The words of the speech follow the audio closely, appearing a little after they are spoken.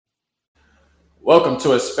Welcome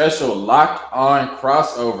to a special Locked On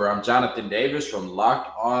crossover. I'm Jonathan Davis from Locked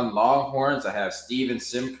On Longhorns. I have Steven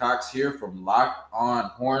Simcox here from Locked On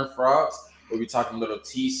Horn Frogs. We'll be talking a little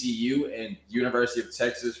TCU and University of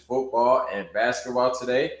Texas football and basketball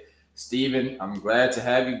today. Steven, I'm glad to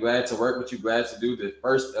have you, glad to work with you, glad to do the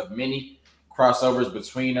first of many crossovers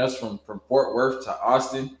between us from Fort Worth to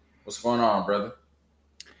Austin. What's going on, brother?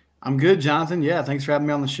 I'm good, Jonathan. Yeah, thanks for having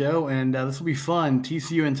me on the show. And this will be fun.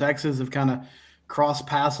 TCU and Texas have kind of crossed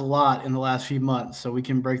paths a lot in the last few months, so we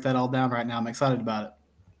can break that all down right now. I'm excited about it.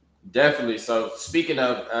 Definitely. So speaking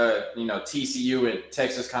of TCU and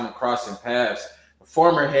Texas kind of crossing paths,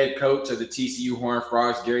 former head coach of the TCU Horned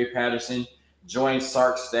Frogs, Gary Patterson, joined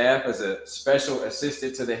Sark's staff as a special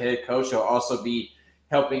assistant to the head coach. He'll also be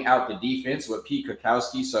helping out the defense with Pete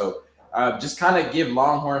Kukowski. So just kind of give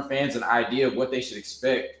Longhorn fans an idea of what they should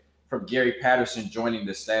expect from Gary Patterson joining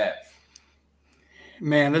the staff.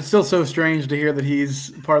 Man, that's still so strange to hear that he's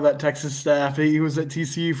part of that Texas staff. He was at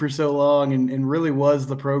TCU for so long and really was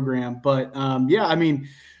the program. But yeah, I mean,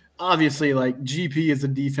 obviously, like GP is a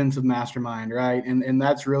defensive mastermind, right? And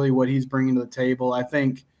that's really what he's bringing to the table. I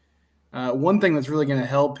think one thing that's really going to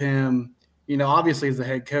help him, obviously as the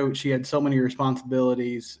head coach, he had so many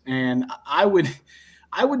responsibilities, and I would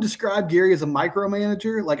describe Gary as a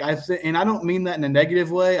micromanager. And I don't mean that in a negative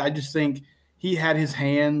way. I just think he had his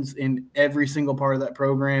hands in every single part of that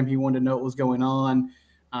program. He wanted to know what was going on.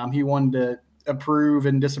 He wanted to approve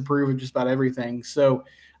and disapprove of just about everything. So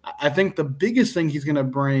I think the biggest thing he's going to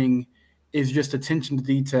bring is just attention to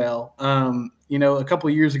detail. A couple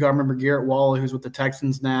of years ago, I remember Garrett Waller, who's with the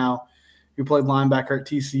Texans now, who played linebacker at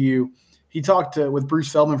TCU. He talked with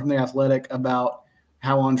Bruce Feldman from The Athletic about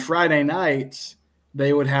how on Friday nights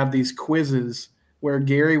they would have these quizzes where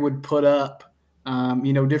Gary would put up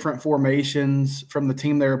different formations from the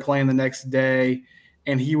team they were playing the next day.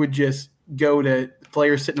 And he would just go to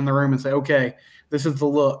players sitting in the room and say, okay, this is the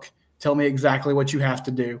look. Tell me exactly what you have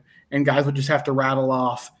to do. And guys would just have to rattle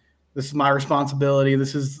off, this is my responsibility.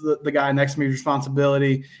 This is the guy next to me's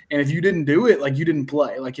responsibility. And if you didn't do it, like you didn't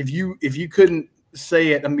play. Like if you couldn't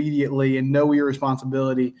say it immediately and know your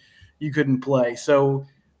responsibility, you couldn't play. So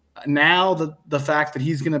now the fact that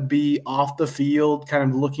he's going to be off the field, kind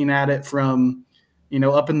of looking at it from,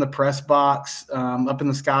 up in the press box, up in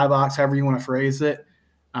the sky box, however you want to phrase it,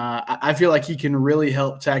 I feel like he can really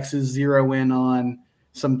help Texas zero in on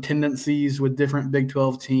some tendencies with different Big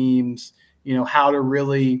 12 teams, how to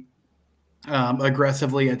really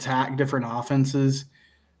aggressively attack different offenses.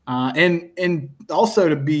 And also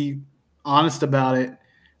to be honest about it,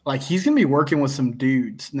 like he's going to be working with some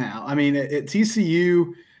dudes now. I mean, at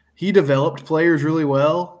TCU, he developed players really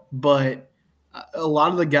well, but a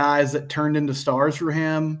lot of the guys that turned into stars for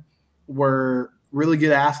him were really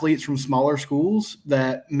good athletes from smaller schools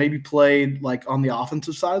that maybe played like on the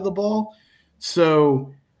offensive side of the ball.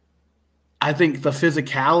 So I think the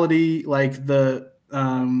physicality, like the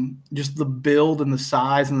just the build and the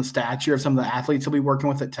size and the stature of some of the athletes he'll be working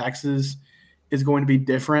with at Texas is going to be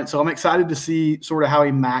different. So I'm excited to see sort of how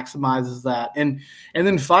he maximizes that. And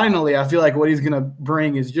then finally, I feel like what he's going to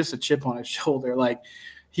bring is just a chip on his shoulder. Like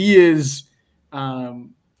he is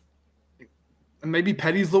maybe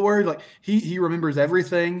petty's the word. Like he remembers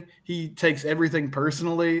everything. He takes everything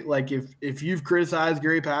personally. Like if you've criticized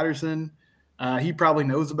Gary Patterson, he probably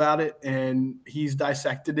knows about it and he's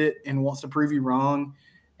dissected it and wants to prove you wrong.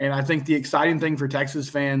 And I think the exciting thing for Texas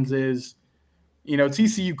fans is,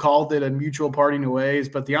 TCU called it a mutual parting of ways,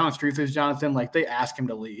 but the honest truth is, Jonathan, like they asked him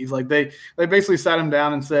to leave. Like they basically sat him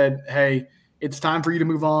down and said, hey, it's time for you to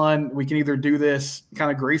move on. We can either do this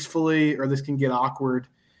kind of gracefully or this can get awkward.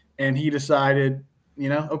 And he decided,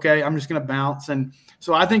 okay, I'm just going to bounce. And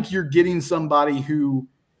so I think you're getting somebody who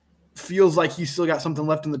feels like he's still got something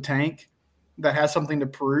left in the tank, that has something to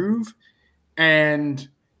prove. And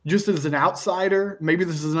just as an outsider, maybe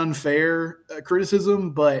this is an unfair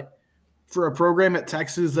criticism, but for a program at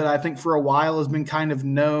Texas that I think for a while has been kind of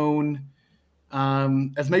known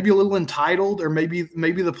as maybe a little entitled, or maybe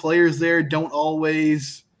the players there don't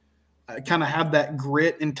always kind of have that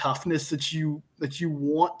grit and toughness that you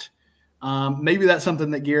want. Maybe that's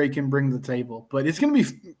something that Gary can bring to the table. But it's going to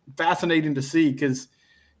be fascinating to see because,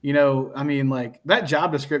 like that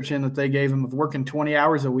job description that they gave him of working 20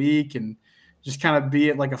 hours a week and just kind of be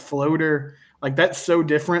it like a floater, like that's so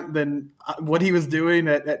different than what he was doing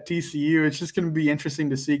at TCU. It's just going to be interesting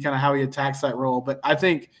to see kind of how he attacks that role. But I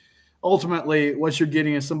think ultimately what you're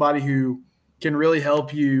getting is somebody who can really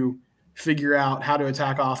help you figure out how to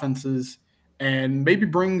attack offenses and maybe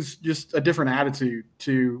brings just a different attitude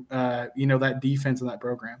to, that defense and that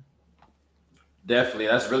program. Definitely.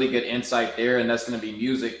 That's really good insight there. And that's going to be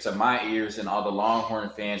music to my ears and all the Longhorn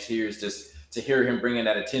fans' ears just to hear him bringing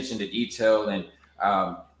that attention to detail and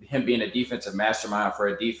him being a defensive mastermind for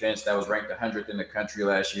a defense that was ranked 100th in the country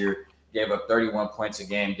last year, gave up 31 points a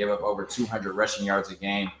game, gave up over 200 rushing yards a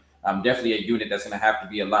game. Definitely a unit that's going to have to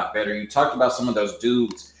be a lot better. You talked about some of those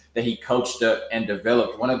dudes that he coached up and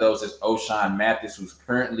developed. One of those is O'Shawn Mathis, who's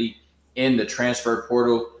currently in the transfer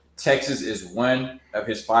portal. Texas is one of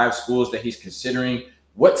his 5 schools that he's considering.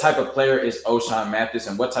 What type of player is O'Shawn Mathis,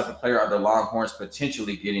 and what type of player are the Longhorns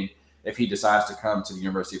potentially getting if he decides to come to the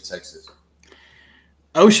University of Texas?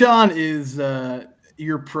 O'Shawn is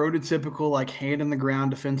your prototypical like hand in the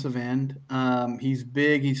ground defensive end. He's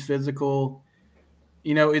big, he's physical.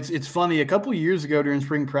 You know, it's funny. A couple of years ago during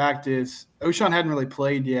spring practice, O'Shawn hadn't really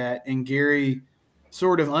played yet, and Gary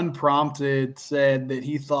sort of unprompted said that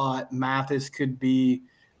he thought Mathis could be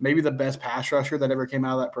maybe the best pass rusher that ever came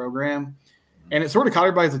out of that program. And it sort of caught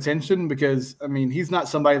everybody's attention because, I mean, he's not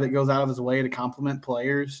somebody that goes out of his way to compliment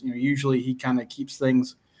players. You know, usually he kind of keeps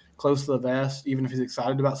things close to the vest, even if he's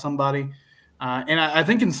excited about somebody. And I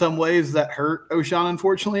think in some ways that hurt O'Shawn,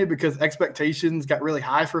 unfortunately, because expectations got really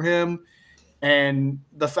high for him. And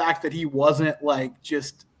the fact that he wasn't like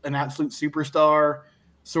just an absolute superstar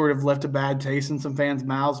sort of left a bad taste in some fans'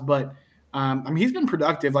 mouths. But, I mean, he's been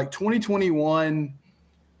productive. Like 2021 –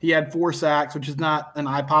 he had 4 sacks, which is not an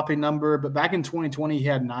eye-popping number, but back in 2020, he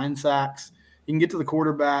had 9 sacks. He can get to the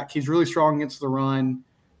quarterback. He's really strong against the run.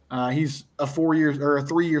 He's a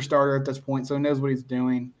 3-year starter at this point, so he knows what he's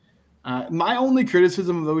doing. My only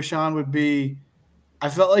criticism of O'Shawn would be I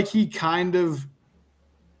felt like he kind of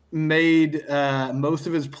made most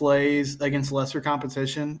of his plays against lesser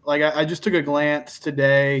competition. Like I just took a glance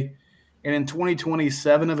today, and in 2020,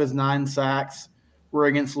 7 of his 9 sacks were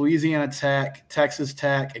against Louisiana Tech, Texas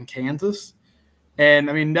Tech, and Kansas. And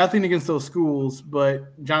I mean, nothing against those schools,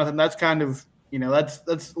 but Jonathan, that's kind of, you know,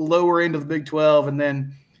 that's lower end of the Big 12, and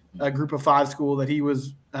then a group of 5 school that he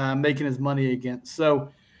was making his money against.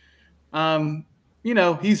 So, you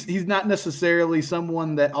know, he's not necessarily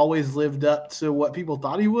someone that always lived up to what people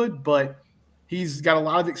thought he would, but he's got a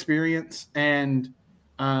lot of experience, and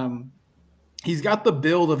he's got the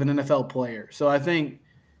build of an NFL player. So I think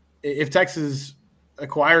if Texas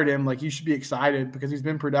acquired him, like, you should be excited because he's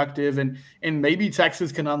been productive, and maybe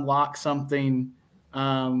Texas can unlock something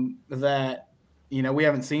that, you know, we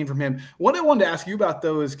haven't seen from him. What I wanted to ask you about,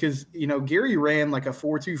 though, is because, you know, Gary ran like a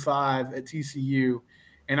 4.25 at TCU,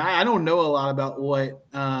 and I don't know a lot about what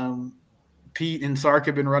Pete and Sark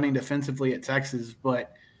have been running defensively at Texas,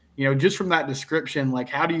 but, you know, just from that description, like,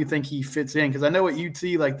 how do you think he fits in? Because I know at UT,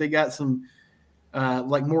 like, they got some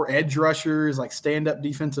like more edge rushers, like stand-up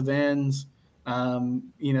defensive ends.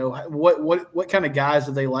 You know, what kind of guys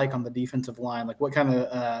do they like on the defensive line? Like, what kind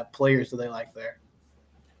of players do they like there?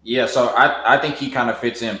 Yeah, so I think he kind of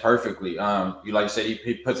fits in perfectly. You like you said,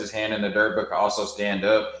 he puts his hand in the dirt, but can also stand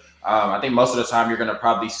up. I think most of the time you're going to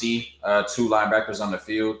probably see 2 linebackers on the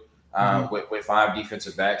field with 5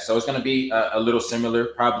 defensive backs. So it's going to be a little similar,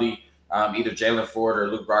 probably either Jalen Ford or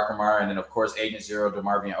Luke Brockermeyer, and then of course Agent Zero,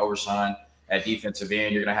 DeMarvion Overshawn at defensive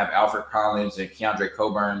end. You're going to have Alfred Collins and Keandre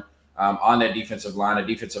Coburn on that defensive line. A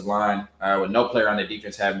defensive line with no player on the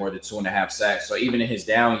defense had more than 2.5 sacks. So even in his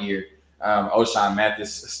down year, O'Shawn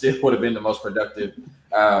Mathis still would have been the most productive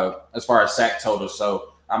as far as sack total.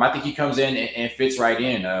 So I think he comes in and fits right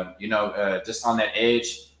in. You know, just on that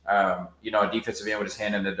edge. You know, a defensive end with his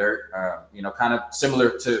hand in the dirt. You know, kind of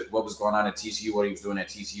similar to what was going on at TCU, what he was doing at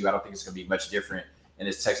TCU. I don't think it's going to be much different in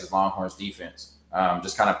this Texas Longhorns defense.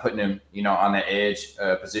 Just kind of putting him, you know, on the edge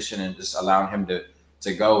position and just allowing him to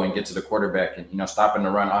go and get to the quarterback and, you know, stopping the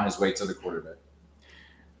run on his way to the quarterback.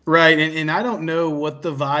 Right. And I don't know what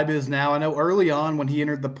the vibe is now. I know early on when he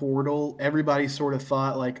entered the portal, everybody sort of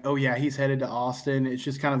thought like, oh, yeah, he's headed to Austin. It's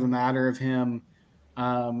just kind of a matter of him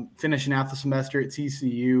finishing out the semester at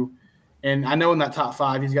TCU. And I know in that top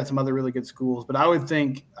 5, he's got some other really good schools. But I would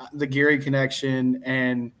think the Gary connection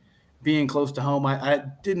and being close to home, I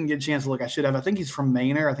didn't get a chance to look. I should have. I think he's from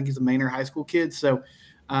Manor. I think he's a Manor high school kid. So,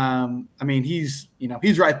 I mean, he's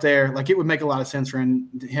right there. Like, it would make a lot of sense for him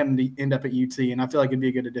to end up at UT, and I feel like it'd be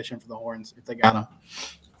a good addition for the Horns if they got him.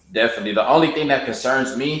 Definitely. The only thing that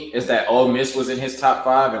concerns me is that Ole Miss was in his top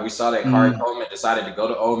 5, and we saw that Khari Coleman decided to go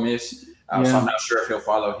to Ole Miss. So I'm not sure if he'll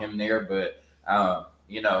follow him there, but,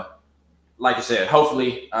 you know, like I said,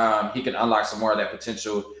 hopefully he can unlock some more of that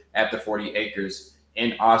potential at the 40 acres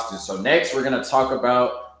in Austin. So next we're going to talk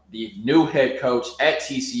about the new head coach at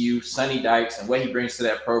TCU, Sonny Dykes, and what he brings to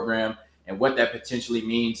that program and what that potentially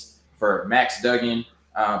means for Max Duggan.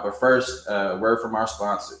 But first, word from our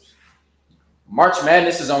sponsors. March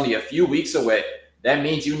Madness is only a few weeks away. That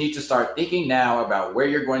means you need to start thinking now about where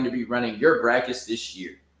you're going to be running your brackets this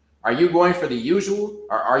year. Are you going for the usual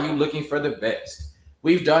or are you looking for the best?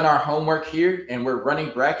 We've done our homework here and we're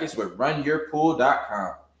running brackets with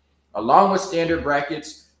runyourpool.com. Along with standard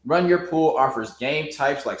brackets, Run Your Pool offers game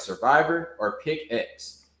types like Survivor or Pick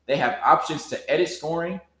X. They have options to edit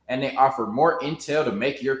scoring and they offer more intel to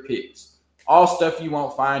make your picks. All stuff you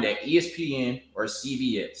won't find at ESPN or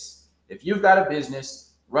CBS. If you've got a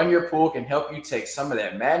business, Run Your Pool can help you take some of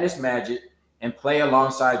that madness magic and play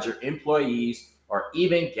alongside your employees or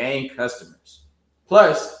even gain customers.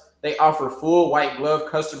 Plus, they offer full white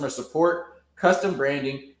glove customer support, custom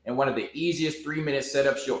branding, and one of the easiest 3-minute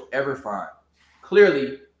setups you'll ever find.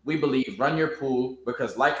 Clearly, we believe Run Your Pool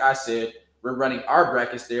because, like I said, we're running our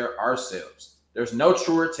brackets there ourselves. There's no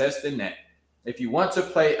truer test than that. If you want to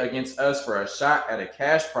play against us for a shot at a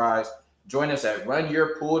cash prize, join us at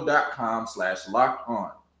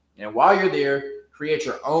runyourpool.com/lockedon. And while you're there, create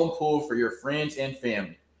your own pool for your friends and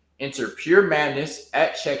family. Enter Pure Madness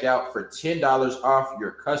at checkout for $10 off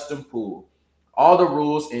your custom pool. All the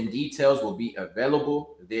rules and details will be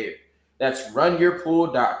available there. That's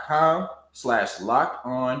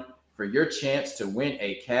runyourpool.com/lockedon for your chance to win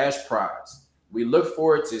a cash prize. We look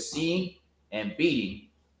forward to seeing and beating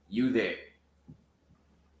you there.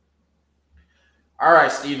 All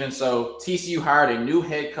right, Steven. So TCU hired a new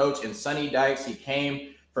head coach in Sonny Dykes. He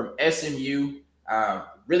came from SMU.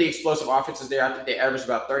 Really explosive offenses there. I think they averaged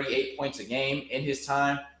about 38 points a game in his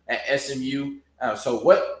time at SMU. So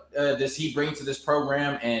what does he bring to this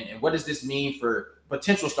program, and what does this mean for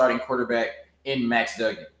potential starting quarterback in Max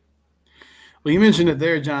Duggan? Well, you mentioned it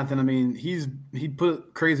there, Jonathan. I mean, he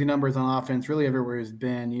put crazy numbers on offense really everywhere he's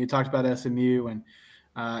been. You talked about SMU, and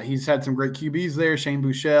he's had some great QBs there. Shane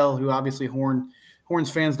Buechele, who obviously Horns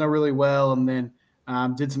fans know really well, and then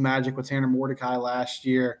did some magic with Tanner Mordecai last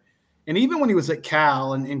year. And even when he was at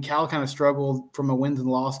Cal, and Cal kind of struggled from a wins and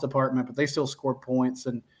loss department, but they still scored points.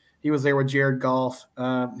 And he was there with Jared Goff,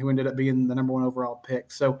 who ended up being the number 1 overall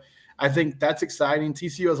pick. So I think that's exciting.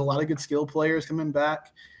 TCU has a lot of good skill players coming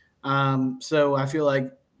back. So I feel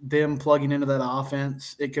like them plugging into that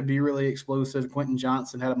offense, it could be really explosive. Quentin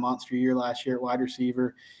Johnson had a monster year last year at wide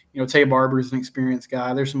receiver. Tay Barber's an experienced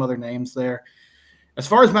guy. There's some other names there. As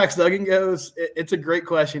far as Max Duggan goes, it's a great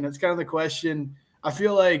question. It's kind of the question. I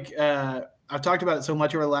feel like I've talked about it so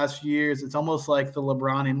much over the last few years. It's almost like the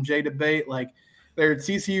LeBron MJ debate. Like, they're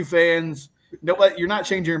TCU fans. You're not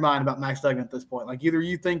changing your mind about Max Duggan at this point. Like, either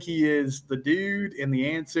you think he is the dude and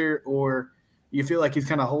the answer, or you feel like he's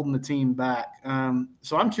kind of holding the team back.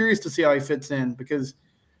 So I'm curious to see how he fits in because,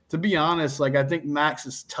 to be honest, like, I think Max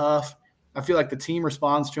is tough. I feel like the team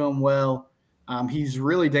responds to him well. He's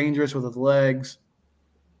really dangerous with his legs.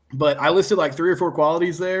 But I listed like 3 or 4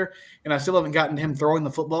 qualities there, and I still haven't gotten him throwing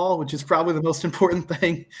the football, which is probably the most important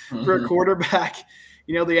thing for a quarterback.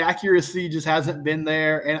 The accuracy just hasn't been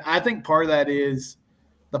there. And I think part of that is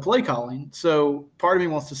the play calling. So part of me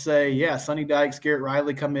wants to say, yeah, Sonny Dykes, Garrett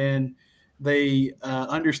Riley come in. They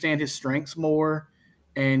understand his strengths more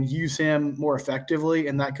and use him more effectively,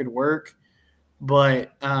 and that could work.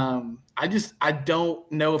 But I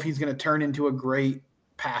don't know if he's going to turn into a great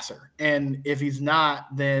passer. And if he's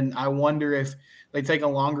not, then I wonder if they take a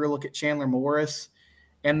longer look at Chandler Morris.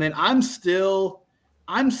 And then I'm still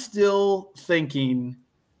thinking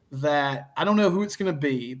that I don't know who it's going to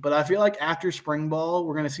be, but I feel like after spring ball,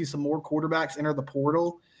 we're going to see some more quarterbacks enter the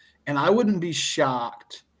portal. And I wouldn't be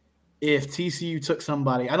shocked if TCU took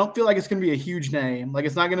somebody. I don't feel like it's going to be a huge name. Like,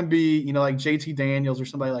 it's not going to be, like JT Daniels or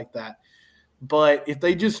somebody like that. But if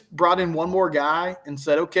they just brought in one more guy and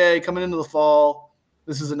said, okay, coming into the fall,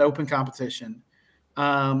 this is an open competition,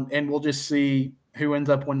 and we'll just see who ends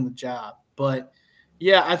up winning the job. But,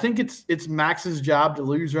 yeah, I think it's Max's job to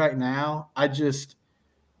lose right now. I just,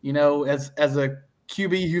 as a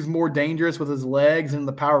QB who's more dangerous with his legs and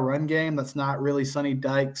the power run game, that's not really Sonny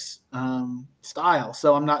Dykes' style.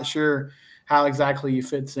 So I'm not sure how exactly he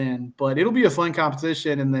fits in. But it'll be a fun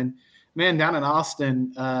competition. And then, man, down in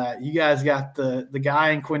Austin, you guys got the guy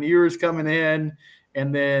in Quinn Ewers coming in.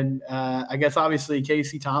 And then I guess obviously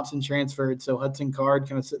Casey Thompson transferred, so Hudson Card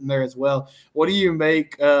kind of sitting there as well. What do you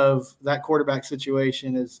make of that quarterback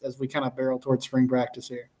situation as we kind of barrel towards spring practice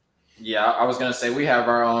here? Yeah, I was going to say we have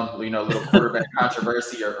our own, little quarterback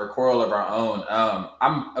controversy or quarrel of our own.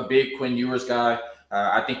 I'm a big Quinn Ewers guy.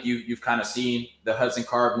 I think you've kind of seen the Hudson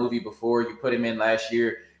Card movie before. You put him in last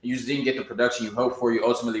year. You just didn't get the production you hoped for. You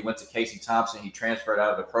ultimately went to Casey Thompson. He transferred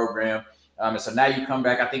out of the program. And so now you come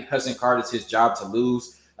back. I think Hudson Card, it's his job to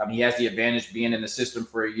lose. He has the advantage being in the system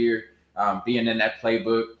for a year, being in that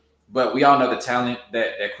playbook. but we all know the talent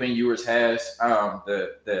that Quinn Ewers has,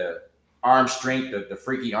 the arm strength, the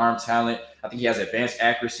freaky arm talent. I think he has advanced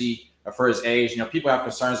accuracy for his age. People have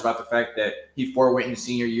concerns about the fact that he forwent in the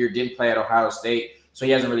senior year, didn't play at Ohio State, so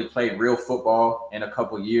he hasn't really played real football in a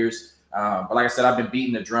couple years. But like I said, I've been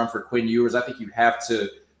beating the drum for Quinn Ewers. I think you have to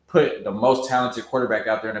put the most talented quarterback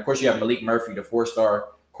out there. And, of course, you have Malik Murphy, the 4-star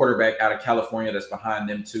quarterback out of California that's behind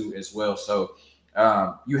them too as well. So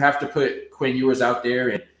you have to put Quinn Ewers out there.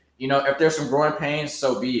 And, if there's some growing pains,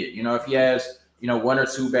 so be it. If he has, 1 or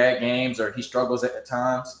 2 bad games or he struggles at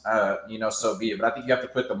times, so be it. But I think you have to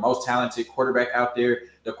put the most talented quarterback out there,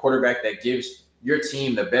 the quarterback that gives your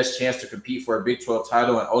team the best chance to compete for a Big 12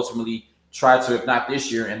 title and ultimately try to, if not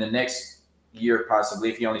this year, in the next year possibly,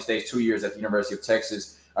 if he only stays 2 years at the University of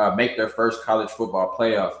Texas, make their first college football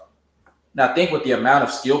playoff. Now, I think with the amount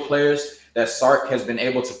of skill players that Sark has been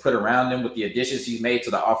able to put around them with the additions he's made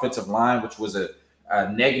to the offensive line, which was a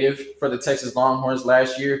negative for the Texas Longhorns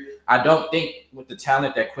last year, I don't think with the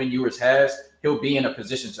talent that Quinn Ewers has, he'll be in a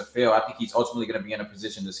position to fail. I think he's ultimately going to be in a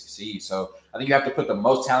position to succeed. So I think you have to put the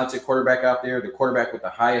most talented quarterback out there, the quarterback with the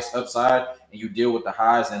highest upside, and you deal with the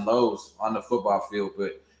highs and lows on the football field.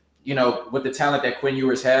 But, with the talent that Quinn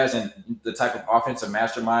Ewers has and the type of offensive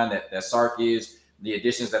mastermind that Sark is, the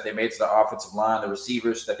additions that they made to the offensive line, the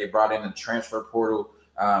receivers that they brought in the transfer portal,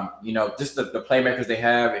 just the playmakers they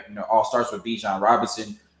have, all starts with Bijan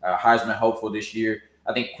Robinson, Heisman hopeful this year.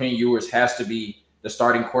 I think Quinn Ewers has to be the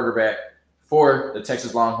starting quarterback for the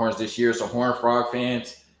Texas Longhorns this year. So Horned Frog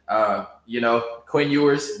fans, Quinn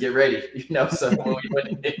Ewers, get ready. So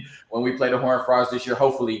when we play the Horned Frogs this year,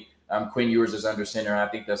 hopefully Quinn Ewers is under center. And I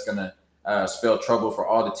think that's going to spell trouble for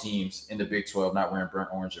all the teams in the Big 12, not wearing burnt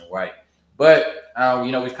orange and white. But,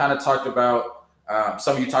 we've kind of talked about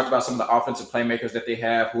some of you talked about some of the offensive playmakers that they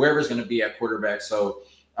have, whoever's going to be at quarterback. So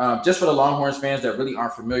just for the Longhorns fans that really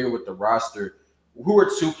aren't familiar with the roster, who are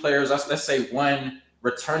 2 players, let's say 1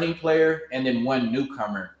 returning player and then 1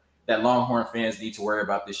 newcomer that Longhorn fans need to worry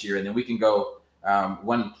about this year? And then we can go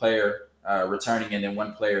 1 player returning and then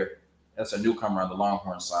 1 player that's a newcomer on the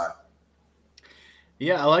Longhorn side.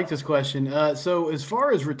 Yeah, I like this question. So as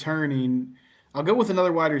far as returning, I'll go with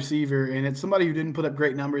another wide receiver, and it's somebody who didn't put up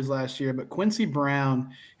great numbers last year, but Quincy Brown.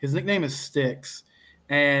 His nickname is Sticks,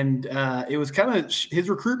 and it was kind of his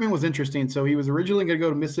recruitment was interesting. So he was originally going to go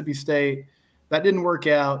to Mississippi State. That didn't work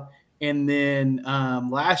out, and then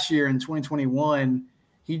last year in 2021,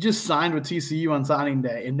 he just signed with TCU on signing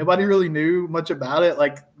day, and nobody really knew much about it.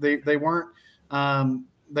 Like they weren't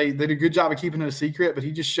they did a good job of keeping it a secret, but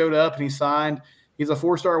he just showed up and he signed. He's a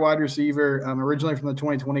 4-star wide receiver, originally from the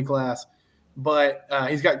 2020 class. But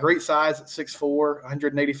he's got great size at 6'4",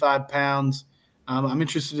 185 pounds. I'm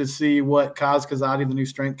interested to see what Kaz Kazadi, the new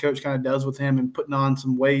strength coach, kind of does with him and putting on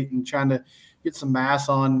some weight and trying to get some mass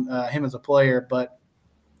on him as a player. But,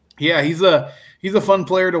 yeah, he's a fun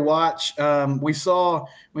player to watch. We saw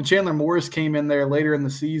when Chandler Morris came in there later in the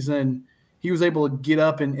season, he was able to get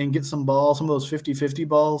up and get some balls, some of those 50-50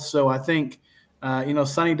 balls. So I think,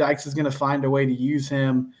 Sonny Dykes is going to find a way to use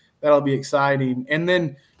him. That'll be exciting. And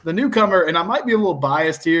then the newcomer, and I might be a little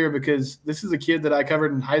biased here because this is a kid that I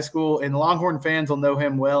covered in high school, and Longhorn fans will know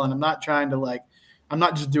him well. And I'm not trying to I'm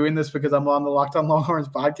not just doing this because I'm on the Locked On Longhorns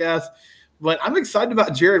podcast, but I'm excited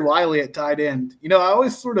about Jared Wiley at tight end. I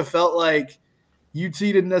always sort of felt like UT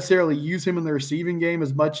didn't necessarily use him in the receiving game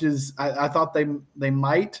as much as I thought they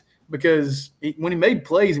might, because when he made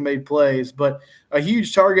plays, but a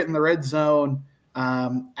huge target in the red zone,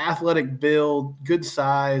 athletic build, good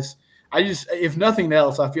size. If nothing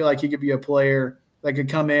else, I feel like he could be a player that could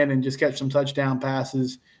come in and just catch some touchdown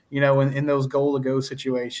passes, in those goal-to-go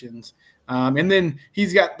situations. And then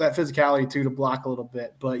he's got that physicality, too, to block a little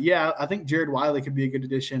bit. But, yeah, I think Jared Wiley could be a good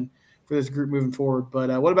addition for this group moving forward.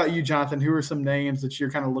 But what about you, Jonathan? Who are some names that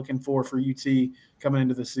you're kind of looking for UT coming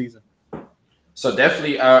into this season? So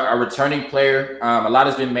definitely a returning player. A lot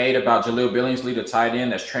has been made about Jaleel Billingsley, the tight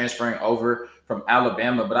end that's transferring over from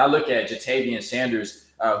Alabama. But I look at Jatavian Sanders,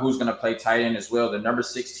 who's going to play tight end as well, the number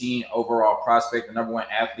 16 overall prospect, the number 1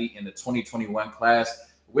 athlete in the 2021 class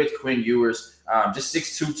with Quinn Ewers. Just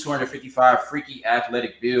 6'2", 255, freaky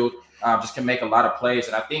athletic build, just can make a lot of plays.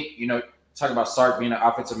 And I think, talk about Sark being an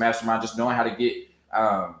offensive mastermind, just knowing how to get,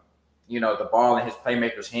 the ball in his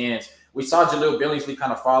playmakers' hands. We saw Jaleel Billingsley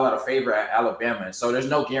kind of fall out of favor at Alabama. And so there's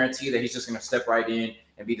no guarantee that he's just going to step right in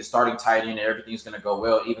and be the starting tight end and everything's going to go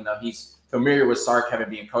well, even though he's familiar with Sark, having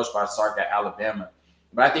been coached by Sark at Alabama.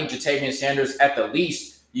 But I think Jatavian Sanders, at the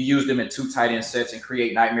least, you use them in 2 tight end sets and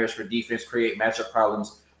create nightmares for defense, create matchup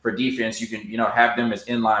problems for defense. You can, have them as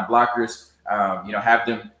inline blockers, have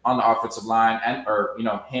them on the offensive line or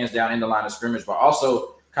hands down in the line of scrimmage, but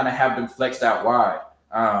also kind of have them flexed out wide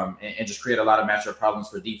and just create a lot of matchup problems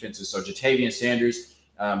for defenses. So Jatavian Sanders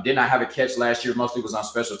did not have a catch last year, mostly was on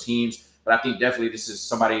special teams, but I think definitely this is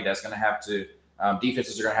somebody that's going to have to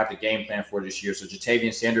defenses are going to have to game plan for this year. So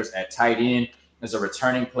Jatavian Sanders at tight end is a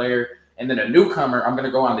returning player. And then a newcomer, I'm going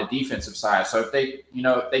to go on the defensive side. So if they,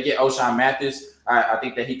 if they get O'Shawn Mathis, I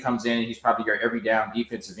think that he comes in and he's probably your every down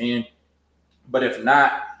defensive end. But if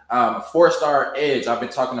not, four-star edge, I've been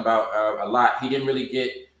talking about a lot. He didn't really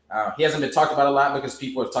get he hasn't been talked about a lot because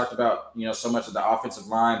people have talked about, so much of the offensive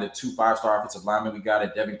line, the 2 5-star offensive linemen we got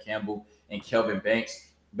at Devin Campbell and Kelvin Banks.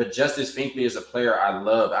 But Justice Finkley is a player I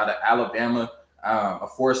love out of Alabama, a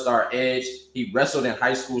 4-star edge. He wrestled in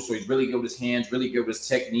high school, so he's really good with his hands, really good with his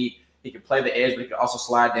technique. He can play the edge, but he can also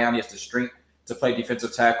slide down. He has the strength to play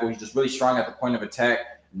defensive tackle. He's just really strong at the point of attack,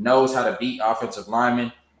 knows how to beat offensive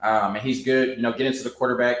linemen, and he's good, getting to the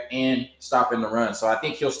quarterback and stopping the run. So I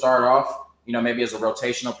think he'll start off, maybe as a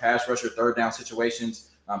rotational pass rusher, third down situations,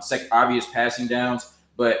 obvious passing downs,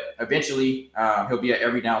 but eventually he'll be an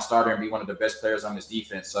every down starter and be one of the best players on this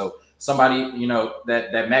defense. So somebody,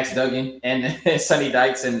 that Max Duggan and Sonny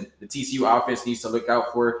Dykes and the TCU offense needs to look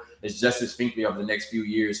out for is Justice Finkley over the next few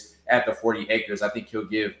years at the 40 acres. I think he'll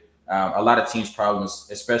give a lot of teams problems,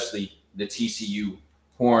 especially the TCU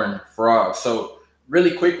Horned Frogs. So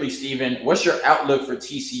really quickly, Steven, what's your outlook for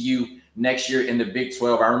TCU next year in the Big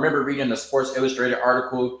 12? I remember reading the Sports Illustrated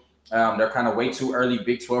article. They're kind of way too early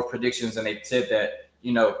Big 12 predictions, and they said that,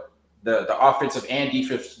 the offensive and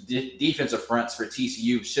defensive fronts for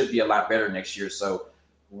TCU should be a lot better next year. So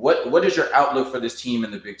what is your outlook for this team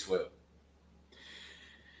in the Big 12?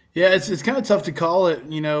 Yeah, it's kind of tough to call it,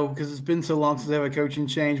 because it's been so long since they have a coaching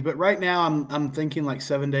change. But right now, I'm thinking like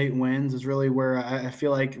 7 to 8 wins is really where I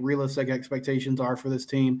feel like realistic expectations are for this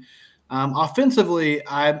team. Offensively,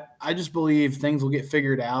 I just believe things will get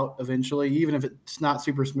figured out eventually, even if it's not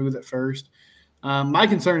super smooth at first. My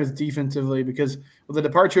concern is defensively because with the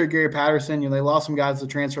departure of Gary Patterson, they lost some guys to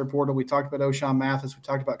the transfer portal. We talked about O'Shawn Mathis. We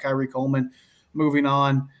talked about Kyrie Coleman moving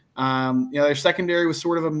on. Their secondary was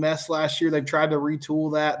sort of a mess last year. They've tried to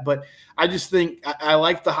retool that, but I just think I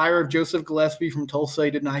like the hire of Joseph Gillespie from Tulsa.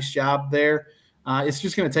 He did a nice job there. It's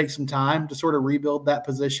just going to take some time to sort of rebuild that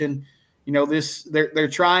position. They're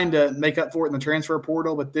trying to make up for it in the transfer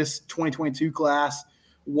portal, but this 2022 class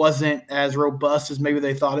wasn't as robust as maybe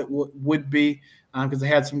they thought it would be because they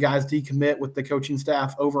had some guys decommit with the coaching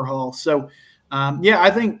staff overhaul. So,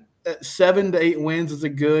 I think 7 to 8 wins is a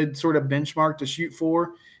good sort of benchmark to shoot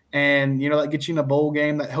for. And, that gets you in a bowl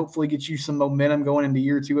game that hopefully gets you some momentum going into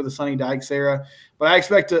year 2 of the Sonny Dykes era. But I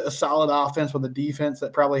expect a solid offense with a defense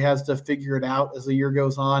that probably has to figure it out as the year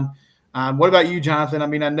goes on. What about you, Jonathan? I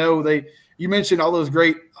mean, I know you mentioned all those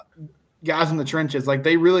great guys in the trenches. Like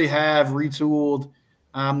they really have retooled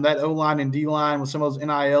that O-line and D-line with some of those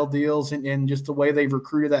NIL deals and just the way they've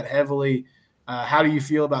recruited that heavily. How do you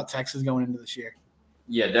feel about Texas going into this year?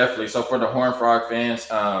 Yeah, definitely. So for the Horned Frog fans,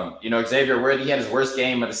 Xavier Worthy had his worst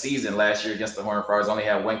game of the season last year against the Horned Frogs. Only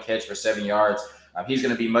had 1 catch for 7 yards. He's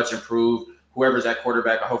going to be much improved. Whoever's at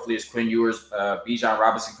quarterback, hopefully it's Quinn Ewers, Bijan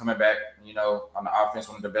Robinson coming back, on the offense,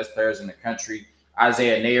 one of the best players in the country.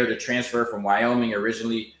 Isaiah Nair, the transfer from Wyoming,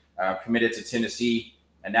 originally committed to Tennessee,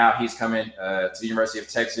 and now he's coming to the University of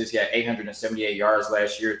Texas. He had 878 yards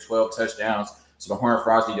last year, 12 touchdowns. So the Horned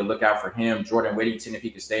Frogs need to look out for him. Jordan Whittington, if he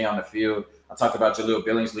could stay on the field. I talked about Jaleel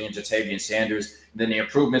Billingsley and Jatavian Sanders. And then the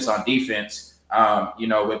improvements on defense,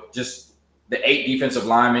 with just the 8 defensive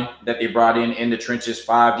linemen that they brought in the trenches,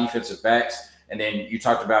 5 defensive backs. And then you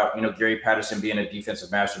talked about, Gary Patterson being a defensive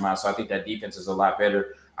mastermind. So I think that defense is a lot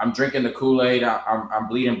better. I'm drinking the Kool-Aid. I'm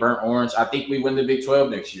bleeding burnt orange. I think we win the Big 12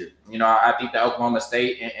 next year. I think that Oklahoma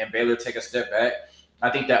State and Baylor take a step back. I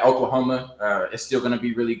think that Oklahoma is still going to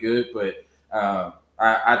be really good, but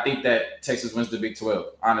I think that Texas wins the Big 12,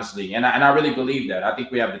 honestly. And I really believe that. I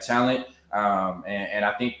think we have the talent, and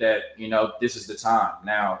I think that, this is the time.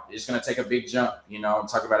 Now, it's going to take a big jump. I'm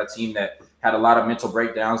talking about a team that had a lot of mental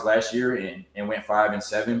breakdowns last year and went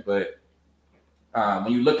 5-7. But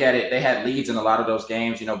when you look at it, they had leads in a lot of those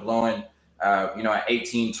games, blowing, an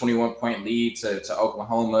 18, 21-point lead to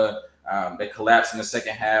Oklahoma. They collapsed in the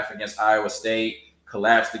second half against Iowa State,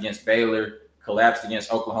 collapsed against Baylor, collapsed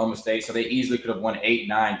against Oklahoma State. So they easily could have won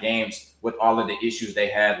 8-9 games with all of the issues they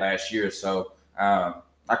had last year. So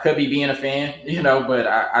I could be being a fan, but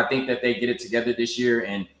I think that they get it together this year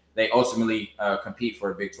and they ultimately compete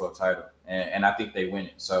for a Big 12 title. And I think they win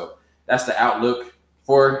it. So that's the outlook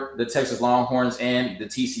for the Texas Longhorns and the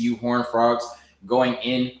TCU Horned Frogs going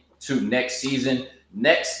into next season.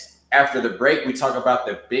 Next, After the break, we talk about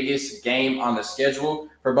the biggest game on the schedule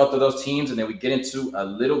for both of those teams, and then we get into a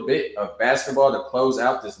little bit of basketball to close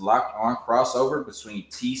out this Locked On crossover between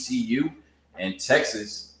TCU and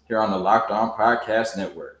Texas here on the Locked On Podcast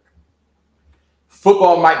Network.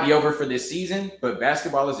 Football might be over for this season, but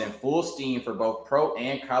basketball is in full steam for both pro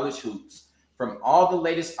and college hoops. From all the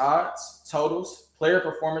latest odds, totals, player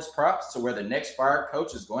performance props to where the next fired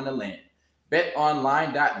coach is going to land,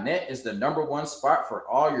 BetOnline.net is the number one spot for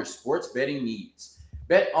all your sports betting needs.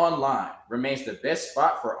 BetOnline remains the best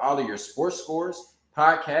spot for all of your sports scores,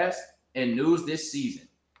 podcasts, and news this season.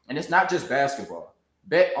 And it's not just basketball.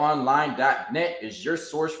 BetOnline.net is your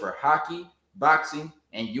source for hockey, boxing,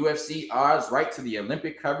 and UFC odds right to the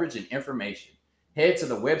Olympic coverage and information. Head to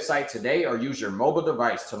the website today or use your mobile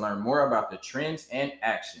device to learn more about the trends and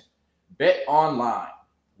action. BetOnline,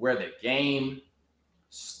 where the game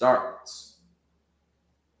starts.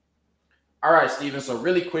 All right, Steven. So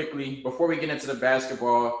really quickly, before we get into the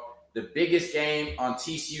basketball, the biggest game on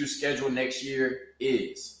TCU's schedule next year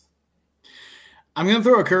is? I'm going to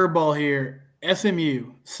throw a curveball here.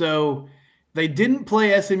 SMU. So they didn't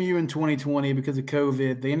play SMU in 2020 because of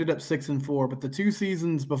COVID. They ended up 6-4, but the 2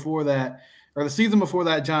 seasons before that, or the season before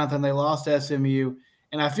that, Jonathan, they lost to SMU.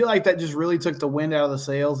 And I feel like that just really took the wind out of the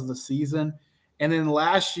sails of the season. And then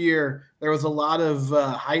last year, there was a lot of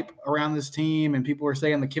hype around this team, and people were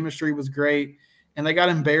saying the chemistry was great. And they got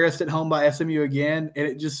embarrassed at home by SMU again, and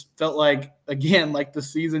it just felt like, again, like the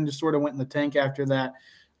season just sort of went in the tank after that.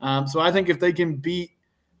 So I think if they can beat,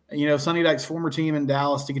 Sonny Dykes' former team in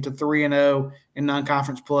Dallas to get to 3-0 in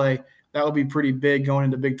non-conference play, that would be pretty big going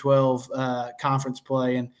into Big 12 conference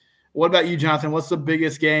play. And what about you, Jonathan? What's the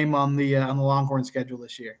biggest game on the Longhorn schedule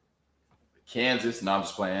this year? Kansas. No, I'm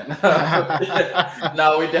just playing.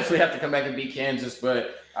 No, we definitely have to come back and beat Kansas,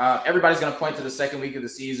 but everybody's going to point to the second week of the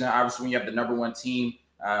season. Obviously, when you have the number one team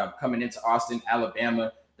coming into Austin,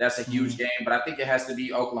 Alabama, that's a huge game, but I think it has to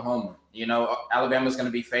be Oklahoma. Alabama's going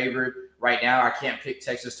to be favored right now. I can't pick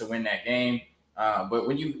Texas to win that game, but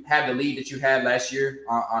when you have the lead that you had last year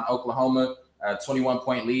on Oklahoma,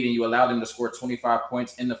 21-point lead, and you allow them to score 25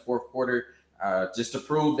 points in the fourth quarter, just to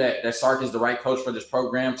prove that Sark is the right coach for this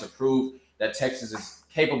program, to prove that Texas is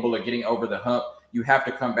capable of getting over the hump, you have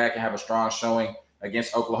to come back and have a strong showing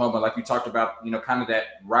against Oklahoma. Like you talked about, kind of that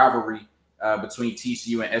rivalry between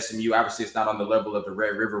TCU and SMU. Obviously, it's not on the level of the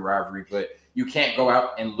Red River rivalry, but you can't go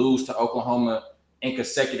out and lose to Oklahoma in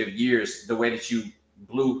consecutive years the way that you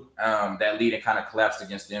blew that lead and kind of collapsed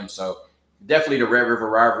against them. So definitely the Red River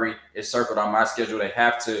rivalry is circled on my schedule. They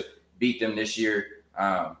have to beat them this year,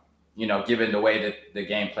 given the way that the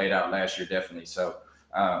game played out last year, definitely. So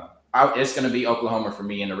it's going to be Oklahoma for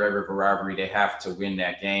me in the Red River rivalry. They have to win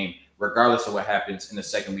that game, regardless of what happens in the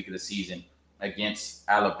second week of the season against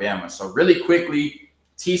Alabama. So really quickly,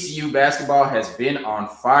 TCU basketball has been on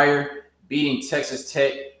fire, beating Texas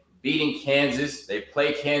Tech, beating Kansas. They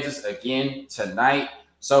play Kansas again tonight.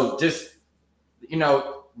 So just,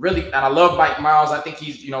 really, and I love Mike Miles. I think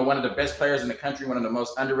he's, one of the best players in the country, one of the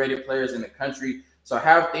most underrated players in the country. So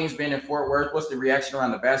how have things been in Fort Worth? What's the reaction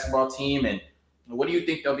around the basketball team? And what do you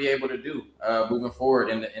think they'll be able to do moving forward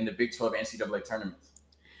in the Big 12 NCAA tournaments?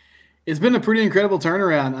 It's been a pretty incredible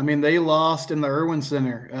turnaround. I mean, they lost in the Irwin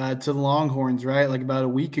Center to the Longhorns, right, like about a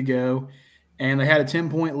week ago, and they had a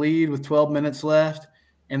 10-point lead with 12 minutes left,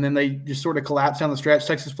 and then they just sort of collapsed down the stretch.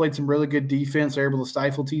 Texas played some really good defense. They were able to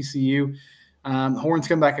stifle TCU. Horns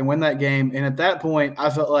come back and win that game, and at that point, I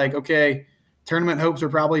felt like, okay, tournament hopes are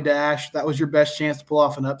probably dashed. That was your best chance to pull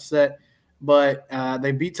off an upset. But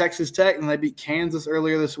they beat Texas Tech and they beat Kansas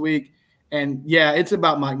earlier this week. And, yeah, it's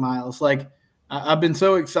about Mike Miles. Like, I've been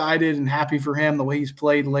so excited and happy for him the way he's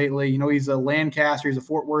played lately. He's a Lancaster. He's a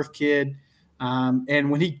Fort Worth kid. And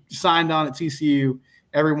when he signed on at TCU,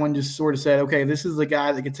 everyone just sort of said, okay, this is the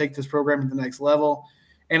guy that can take this program to the next level.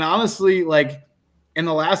 And honestly, like, in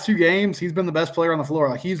the last 2 games, he's been the best player on the floor.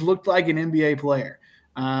 Like, he's looked like an NBA player.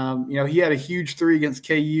 He had a huge 3 against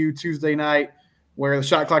KU Tuesday night, where the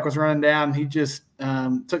shot clock was running down. He just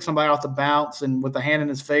took somebody off the bounce and with the hand in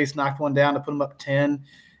his face knocked one down to put him up 10.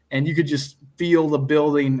 And you could just feel the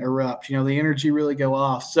building erupt, the energy really go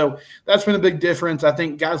off. So that's been a big difference. I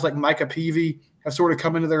think guys like Micah Peavy have sort of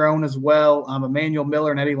come into their own as well. Emmanuel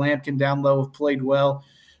Miller and Eddie Lampkin down low have played well.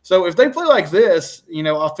 So if they play like this,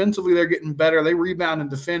 offensively they're getting better. They rebound and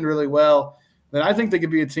defend really well. Then I think they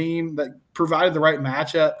could be a team that, provided the right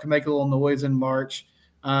matchup, can make a little noise in March.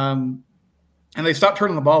 And they stopped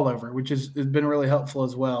turning the ball over, which has been really helpful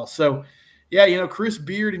as well. So, yeah, Chris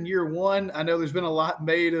Beard in year 1, I know there's been a lot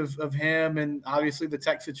made of him and obviously the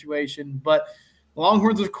Tech situation. But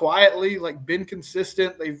Longhorns have quietly been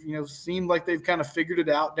consistent. They've seemed like they've kind of figured it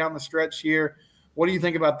out down the stretch here. What do you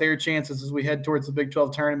think about their chances as we head towards the Big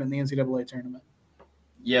 12 tournament and the NCAA tournament?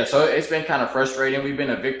 Yeah, so it's been kind of frustrating. We've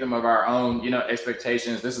been a victim of our own,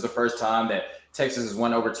 expectations. This is the first time that Texas has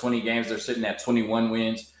won over 20 games. They're sitting at 21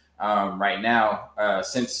 wins right now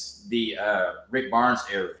since the Rick Barnes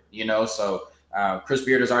era, So Chris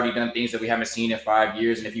Beard has already done things that we haven't seen in 5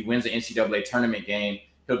 years. And if he wins the NCAA tournament game,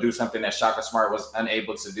 he'll do something that Shaka Smart was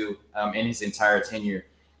unable to do in his entire tenure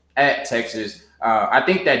at Texas. I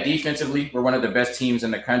think that defensively, we're one of the best teams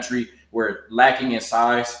in the country. We're lacking in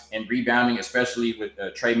size and rebounding, especially with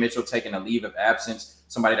Trey Mitchell taking a leave of absence,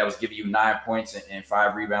 somebody that was giving you 9 points and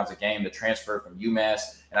 5 rebounds a game, the transfer from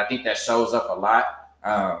UMass. And I think that shows up a lot,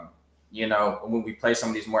 when we play some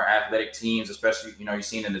of these more athletic teams, especially, you've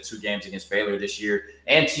seen in the 2 games against Baylor this year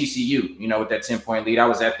and TCU, with that 10-point lead. I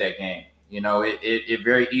was at that game. It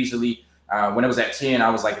very easily, when it was at 10, I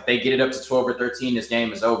was like, if they get it up to 12 or 13, this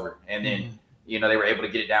game is over. And then, they were able to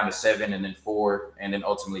get it down to 7 and then 4 and then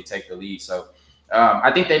ultimately take the lead. So I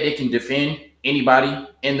think that they can defend anybody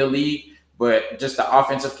in the league, but just the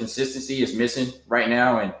offensive consistency is missing right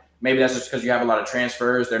now. And maybe that's just because you have a lot of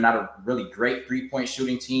transfers. They're not a really great 3-point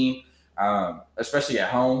shooting team, especially at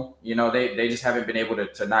home. They just haven't been able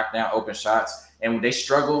to knock down open shots. And they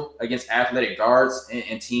struggle against athletic guards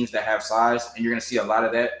and teams that have size. And you're going to see a lot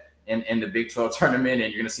of that in the Big 12 tournament,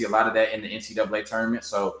 and you're going to see a lot of that in the NCAA tournament.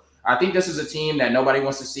 So I think this is a team that nobody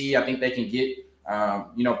wants to see. I think they can get,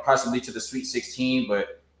 possibly to the Sweet 16,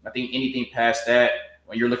 but I think anything past that,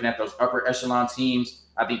 when you're looking at those upper echelon teams,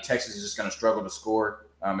 I think Texas is just going to struggle to score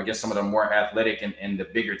against some of the more athletic and the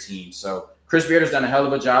bigger teams. So Chris Beard has done a hell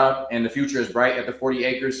of a job, and the future is bright at the 40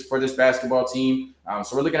 acres for this basketball team.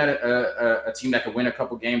 So we're looking at a team that could win a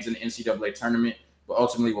couple games in the NCAA tournament, but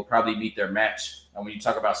ultimately will probably meet their match when you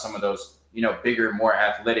talk about some of those, bigger, more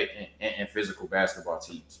athletic and physical basketball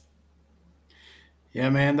teams. Yeah,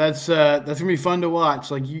 man, that's gonna be fun to watch.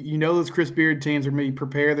 Those Chris Beard teams are gonna be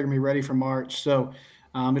prepared; they're gonna be ready for March. So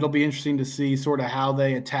it'll be interesting to see sort of how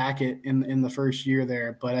they attack it in the first year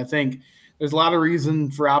there. But I think there's a lot of reason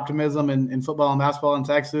for optimism in football and basketball in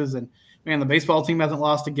Texas. And man, the baseball team hasn't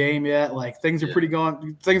lost a game yet. Things are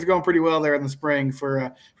going pretty well there in the spring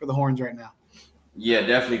for the Horns right now. Yeah,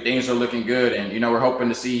 definitely things are looking good, and we're hoping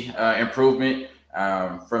to see improvement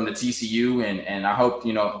from the TCU, and I hope,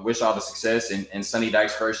 wish all the success in Sonny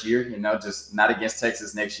Dykes' first year, just not against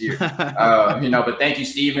Texas next year. But thank you,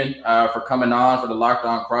 Stephen, for coming on for the Locked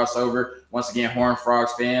On crossover. Once again, Horned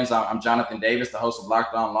Frogs fans, I'm Jonathan Davis, the host of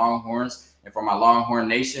Locked On Longhorns. And for my Longhorn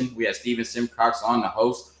Nation, we have Stephen Simcox on, the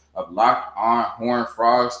host of Locked On Horned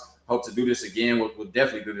Frogs. Hope to do this again. We'll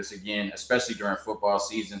definitely do this again, especially during football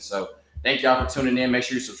season. So thank y'all for tuning in. Make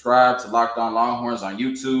sure you subscribe to Locked On Longhorns on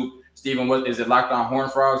YouTube. Stephen, what is it? Locked On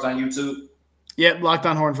Horned Frogs on YouTube? Yep, Locked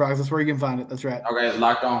On Horned Frogs. That's where you can find it. That's right. Okay,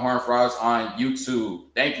 Locked On Horned Frogs on YouTube.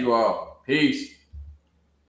 Thank you all. Peace.